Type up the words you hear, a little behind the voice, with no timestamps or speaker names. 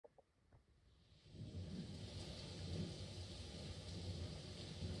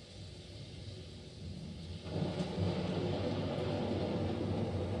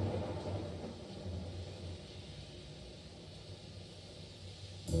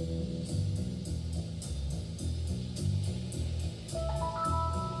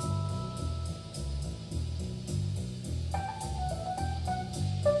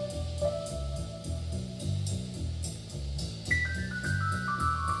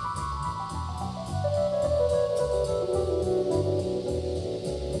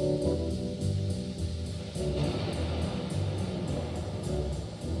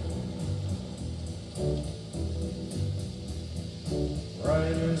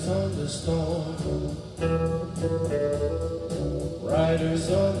Riders on the storm,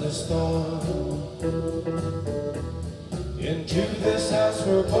 riders on the storm. Into this house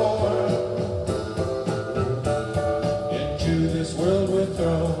we're born, into this world we're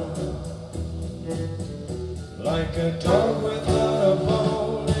thrown, like a dog without a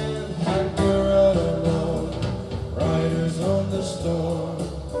bone, and we're out alone. Riders on the storm,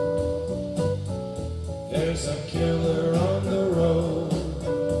 there's a killer on the road.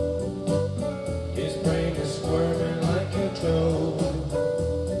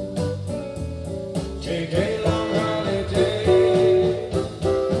 Take a long holiday,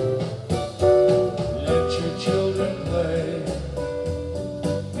 let your children play.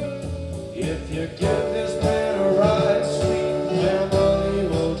 If you give this man a ride, sweet family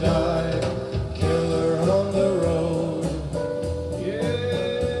will die. Killer on the road,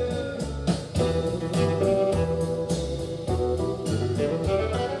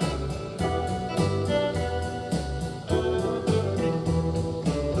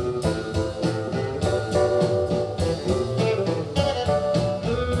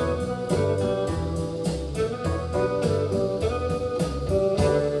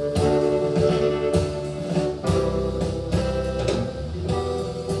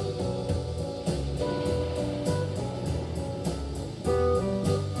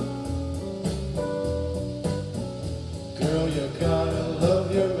 Girl, you gotta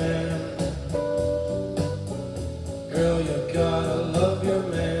love your man. Girl, you gotta love your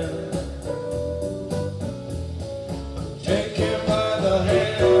man. Take him by the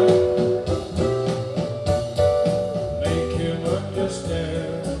hand, make him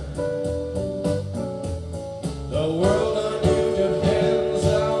understand. The world on you depends,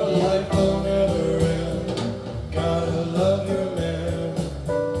 our life will never end. Gotta love your man.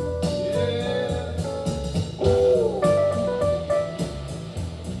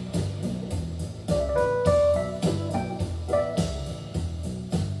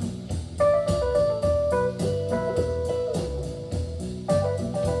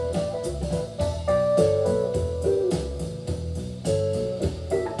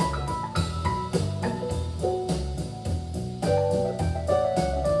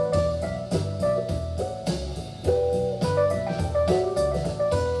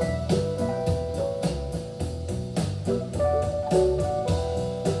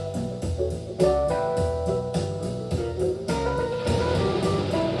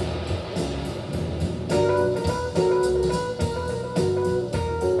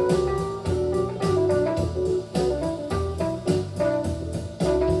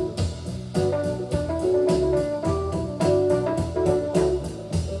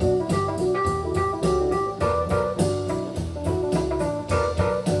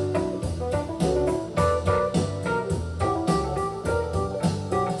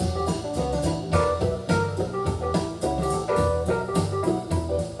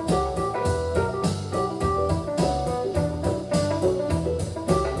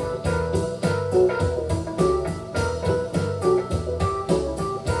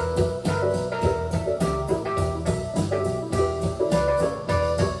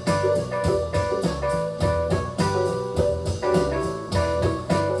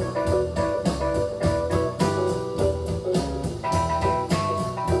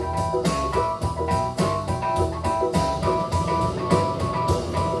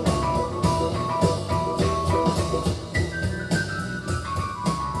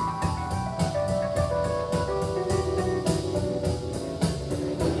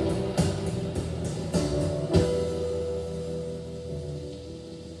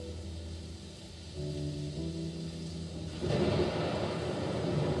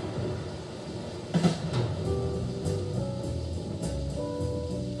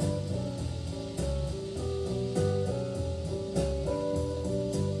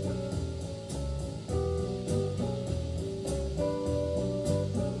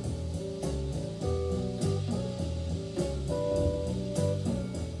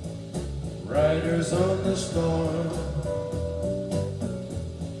 Riders on the storm,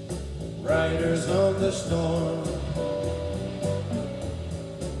 riders on the storm.